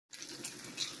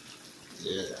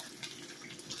Yeah.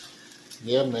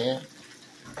 Yeah, man.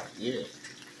 Yeah.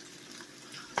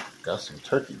 Got some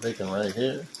turkey bacon right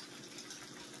here.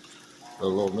 A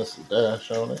little Mrs.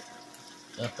 Dash on it.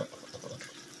 Yeah.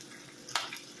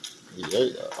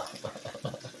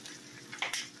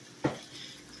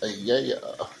 Yeah.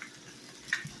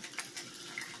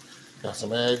 Got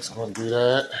some eggs. Gonna do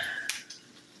that.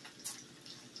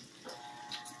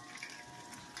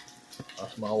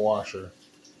 That's my washer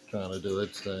trying to do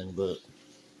its thing, but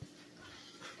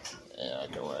yeah, I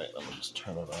can write. Let me just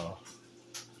turn it off.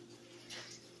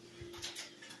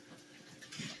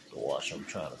 The washer I'm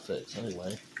trying to fix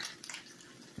anyway.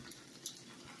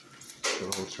 A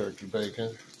little turkey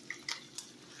bacon.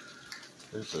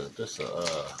 This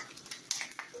a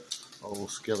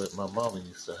old skillet my mama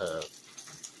used to have.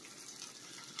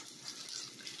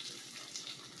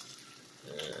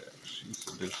 Yeah, she used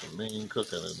to do some mean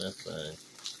cooking in that thing.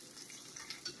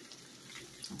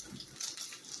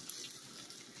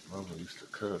 Mama used to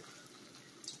cook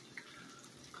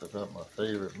up my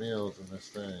favorite meals in this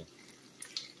thing.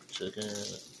 Chicken,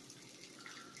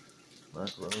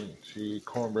 macaroni and cheese,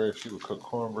 cornbread. She would cook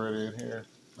cornbread in here.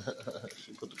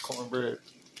 She put the cornbread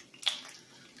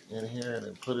in here and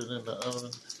then put it in the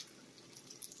oven.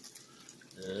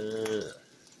 Yeah.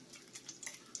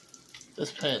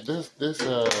 This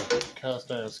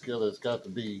cast iron skillet's got to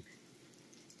be.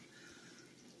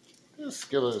 This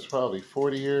skillet is probably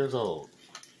 40 years old.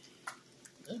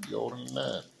 Maybe older than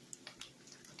that.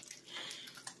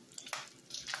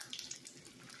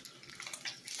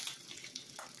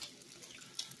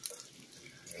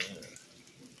 Yeah.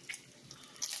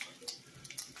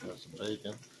 Got some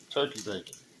bacon, turkey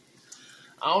bacon.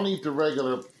 I don't eat the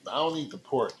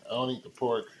pork. I don't eat the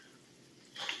pork.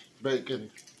 Bacon.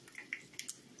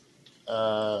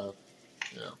 Yeah.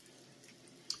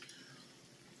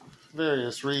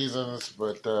 Various reasons,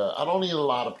 but I don't eat a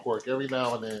lot of pork. Every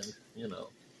now and then,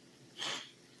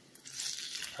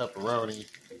 pepperoni. You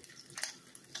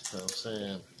know what I'm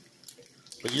saying?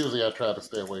 But usually I try to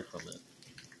stay away from it.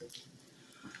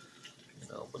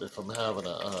 But if I'm having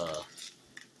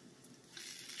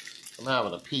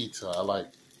a pizza, I like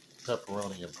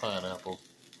pepperoni and pineapple.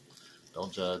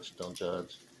 Don't judge.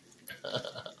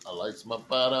 I like some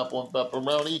pineapple and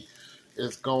pepperoni.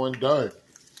 It's going down.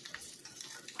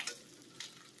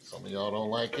 Some of y'all don't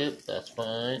like it. That's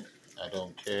fine. I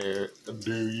don't care.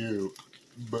 Do you?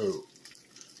 Boo.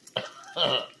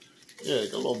 Yeah,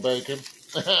 get a little bacon.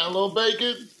 A little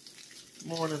bacon.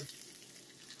 Morning.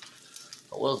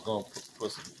 I was going to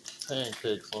put some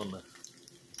pancakes on I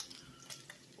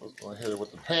was going to hit it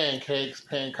with the pancakes.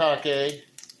 Pancake. I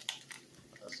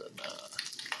said, nah.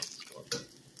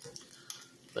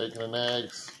 Bacon and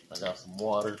eggs. I got some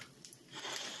water.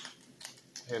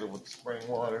 Hit it with the spring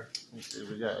water. Let me see if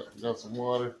we got some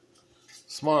water.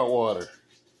 Smart water.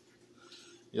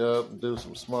 Yup, do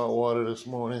some smart water this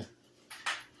morning.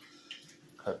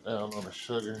 Cut down on the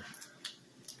sugar.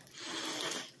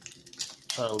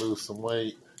 Trying to lose some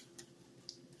weight.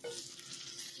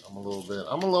 I'm a little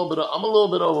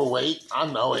bit overweight. I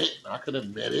know it. I can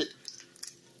admit it.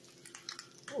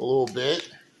 A little bit.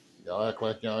 Y'all act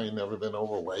like y'all ain't never been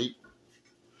overweight.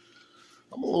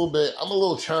 I'm a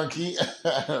little chunky.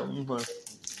 I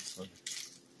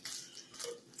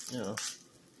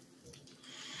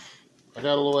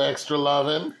got a little extra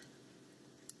loving.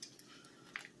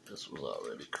 This was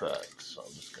already cracked, so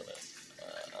I'm just gonna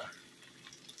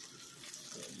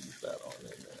use that on in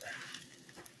there.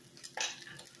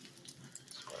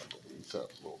 Scramble these up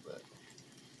a little bit.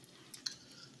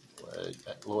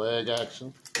 Little egg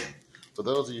action. For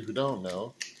those of you who don't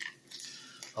know,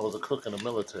 I was a cook in the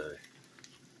military.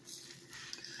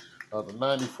 The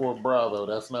 94 Bravo,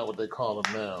 that's not what they call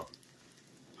them now.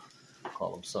 They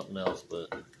call them something else,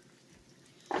 but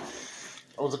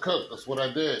I was a cook. That's what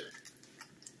I did.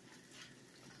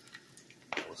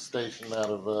 I was stationed out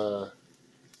of,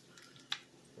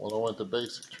 I went to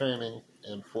basic training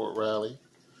in Fort Riley.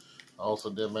 I also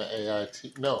did my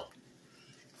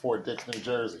Fort Dix, New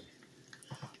Jersey.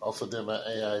 Also did my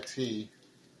AIT,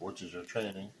 which is your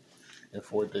training, in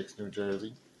Fort Dix, New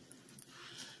Jersey.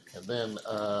 And then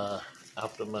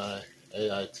after my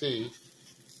AIT,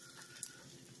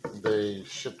 they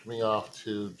shipped me off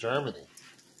to Germany.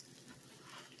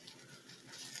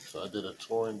 So I did a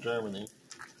tour in Germany.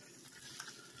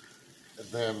 And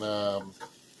then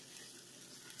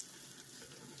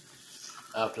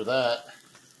after that,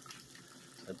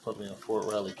 they put me in Fort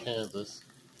Riley, Kansas.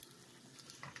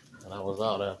 And I was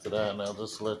out after that. And I'll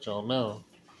just let y'all know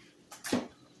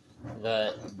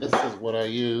that this is what I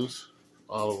use.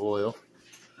 Olive oil.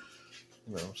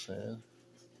 You know what I'm saying?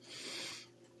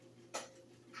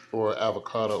 or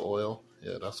avocado oil.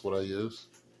 Yeah, that's what I use.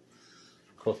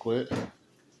 Cook with.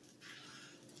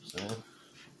 See?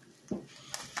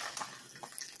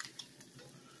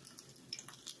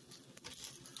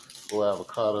 Little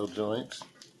avocado joints.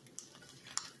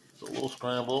 It's a little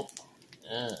scrambled.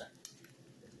 Yeah.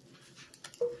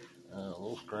 A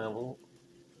little scrambled.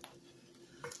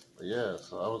 But yeah,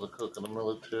 so I was a cook in the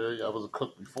military. I was a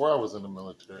cook before I was in the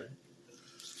military.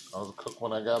 I was a cook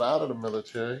when I got out of the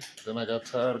military. Then I got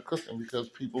tired of cooking because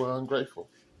people are ungrateful.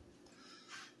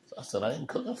 So I said, I ain't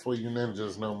cooking for you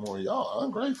ninjas no more. Y'all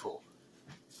ungrateful.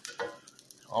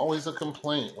 Always a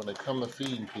complaint when it come to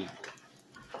feeding people.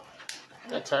 I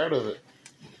got tired of it.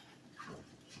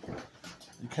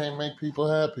 You can't make people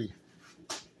happy.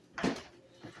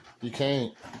 You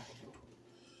can't.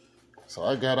 So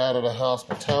I got out of the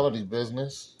hospitality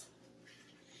business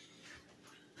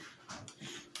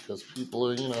because people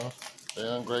are,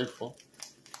 they're ungrateful.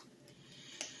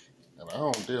 And I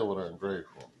don't deal with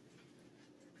ungrateful.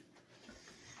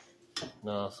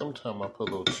 Now, sometimes I put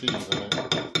a little cheese in it.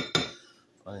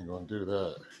 I ain't going to do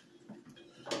that.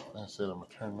 I said I'm going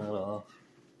to turn that off.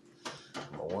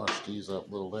 I'm going to wash these up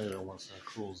a little later once that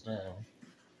cools down.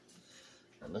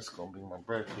 And this is going to be my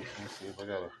breakfast. Let me see if I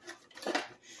got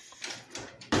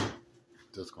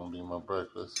this is going to be my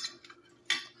breakfast.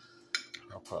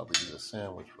 I'll probably eat a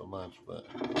sandwich for lunch, but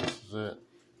this is it.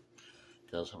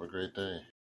 You guys have a great day.